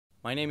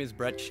My name is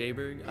Brett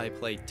Shaberg. I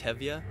play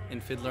Tevye in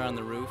Fiddler on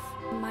the Roof.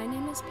 My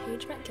name is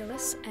Paige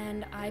McGillis,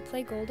 and I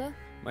play Golda.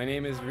 My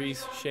name is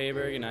Reese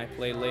Shaberg, and I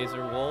play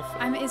Laser Wolf.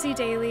 I'm Izzy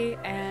Daly,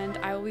 and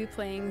I will be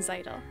playing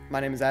Zeidel. My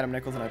name is Adam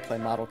Nichols, and I play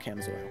Model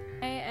Camzoil.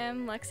 I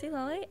am Lexi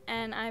Lilly,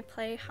 and I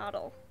play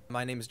Hoddle.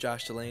 My name is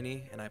Josh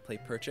Delaney, and I play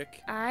Perchik.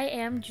 I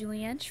am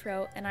Julianne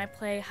Schroet, and I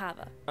play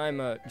Hava.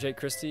 I'm Jake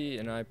Christie,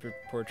 and I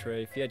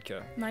portray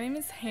Fiedka. My name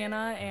is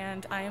Hannah,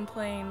 and I am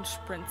playing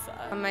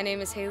Sprinza. My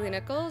name is Haley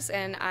Nichols,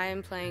 and I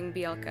am playing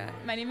Bielka.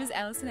 My name is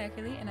Allison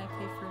Eckerly, and I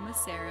play Fruma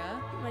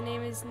Sarah. My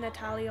name is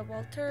Natalia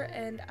Walter,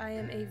 and I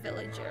am a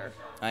villager.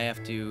 I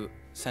have to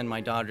send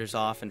my daughters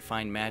off and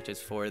find matches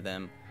for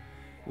them,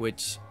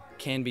 which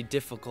can be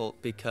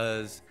difficult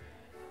because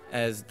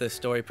as the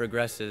story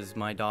progresses,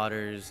 my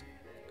daughters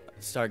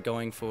start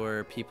going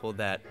for people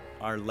that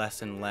are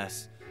less and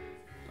less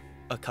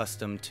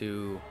accustomed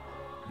to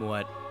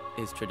what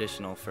is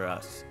traditional for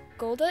us.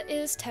 Golda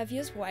is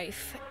Tevye's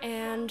wife,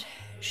 and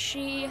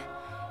she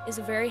is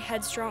a very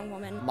headstrong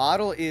woman.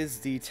 Model is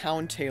the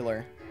town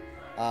tailor.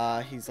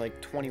 He's like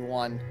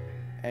 21,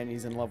 and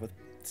he's in love with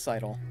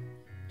Seidel.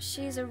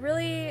 She's a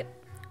really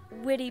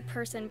witty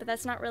person, but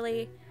that's not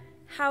really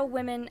how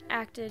women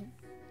acted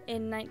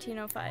in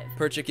 1905.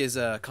 Perchik is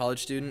a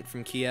college student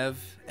from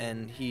Kiev,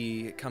 and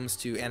he comes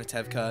to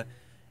Anatevka,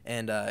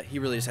 and he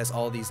really just has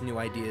all these new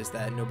ideas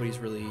that nobody's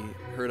really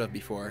heard of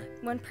before.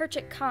 When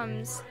Perchik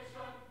comes,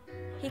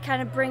 he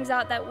kind of brings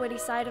out that witty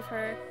side of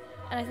her,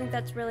 and I think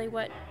that's really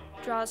what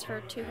draws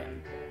her to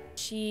him.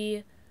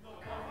 She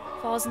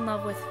falls in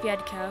love with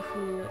Fiedka,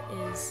 who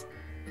is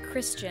a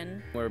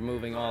Christian. We're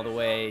moving all the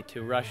way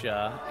to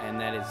Russia,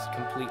 and that is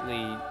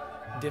completely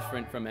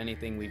different from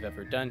anything we've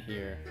ever done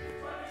here.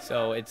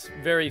 So it's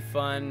very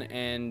fun,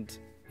 and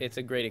it's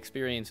a great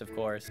experience, of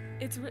course.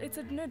 It's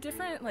a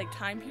different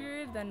time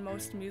period than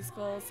most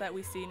musicals that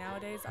we see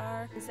nowadays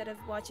are. Instead of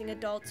watching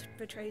adults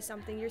portray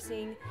something, you're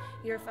seeing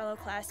your fellow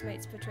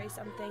classmates portray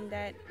something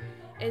that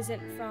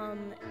isn't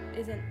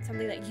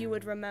something that you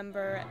would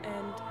remember,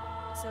 and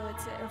so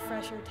it's a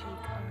fresher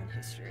take on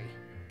history.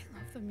 I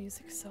love the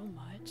music so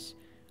much.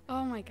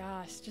 Oh my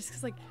gosh, just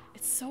because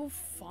it's so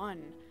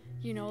fun.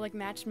 You know,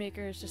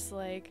 Matchmaker is just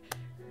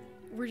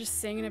we're just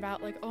singing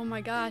about oh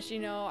my gosh,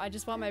 I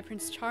just want my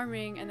Prince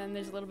Charming, and then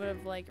there's a little bit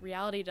of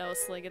reality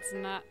dose, it's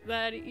not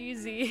that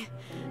easy.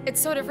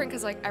 It's so different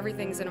because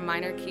everything's in a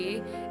minor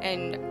key,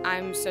 and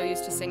I'm so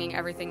used to singing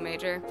everything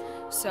major.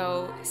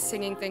 So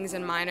singing things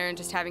in minor and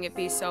just having it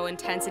be so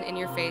intense and in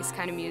your face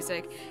kind of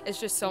music is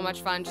just so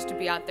much fun, just to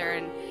be out there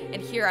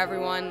and hear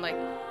everyone,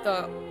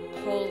 the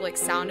whole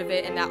sound of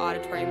it in that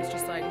auditorium is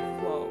just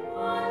whoa.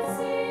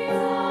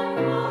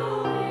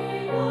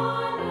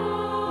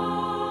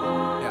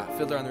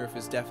 Fiddler on the Roof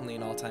is definitely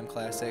an all-time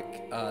classic.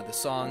 The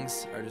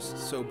songs are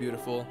just so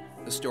beautiful,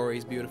 the story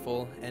is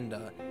beautiful, and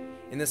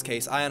in this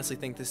case, I honestly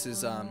think this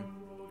is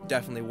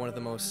definitely one of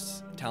the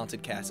most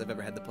talented casts I've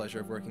ever had the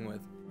pleasure of working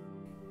with.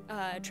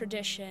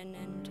 Tradition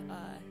and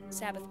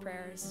Sabbath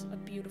Prayer is a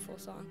beautiful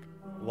song.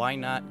 Why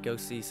not go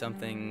see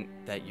something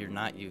that you're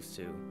not used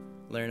to?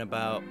 Learn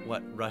about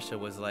what Russia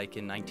was like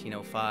in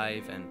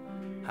 1905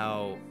 and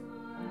how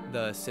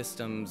the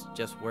systems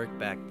just worked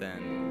back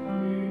then.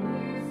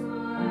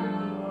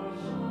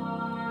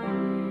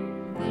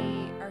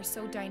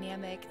 So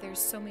dynamic, there's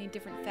so many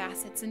different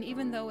facets, and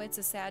even though it's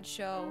a sad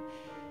show,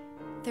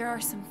 there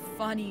are some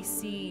funny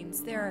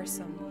scenes, there are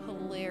some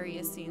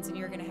hilarious scenes, and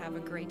you're gonna have a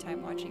great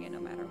time watching it no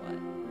matter what.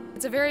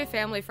 It's a very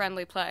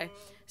family-friendly play,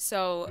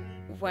 so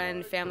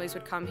when families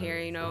would come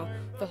here,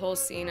 the whole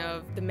scene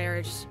of the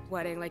marriage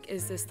wedding,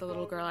 is this the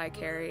little girl I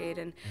carried?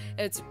 And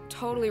it's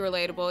totally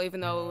relatable, even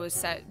though it was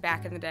set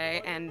back in the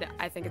day, and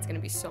I think it's going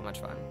to be so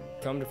much fun.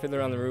 Come to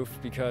Fiddler on the Roof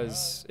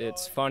because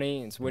it's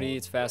funny, it's witty,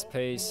 it's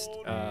fast-paced,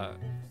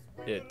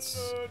 the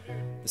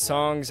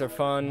songs are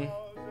fun,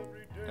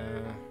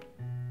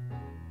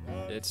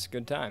 it's a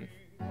good time.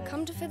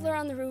 Come to Fiddler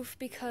on the Roof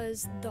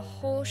because the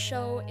whole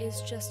show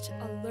is just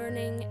a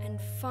learning and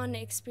fun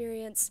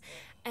experience,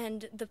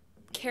 and the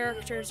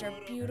characters are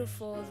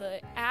beautiful,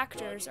 the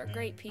actors are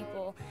great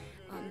people,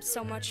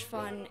 so much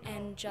fun,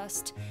 and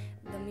just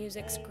the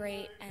music's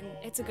great, and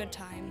it's a good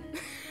time.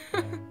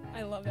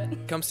 I love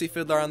it. Come see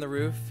Fiddler on the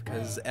Roof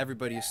because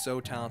everybody is so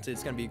talented.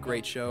 It's going to be a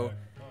great show.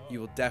 You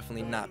will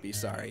definitely not be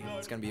sorry.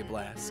 It's going to be a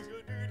blast.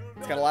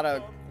 It's got a lot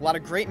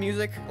of great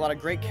music, a lot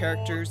of great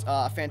characters,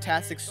 a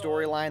fantastic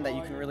storyline that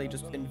you can really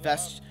just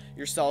invest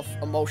yourself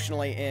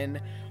emotionally in,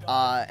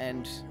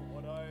 and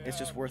it's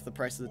just worth the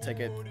price of the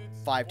ticket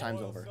 5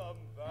 times over.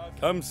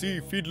 Come see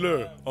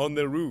Fiddler on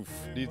the Roof.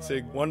 It's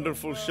a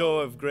wonderful show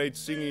of great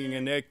singing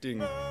and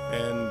acting,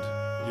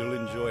 and you'll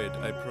enjoy it,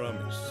 I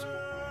promise.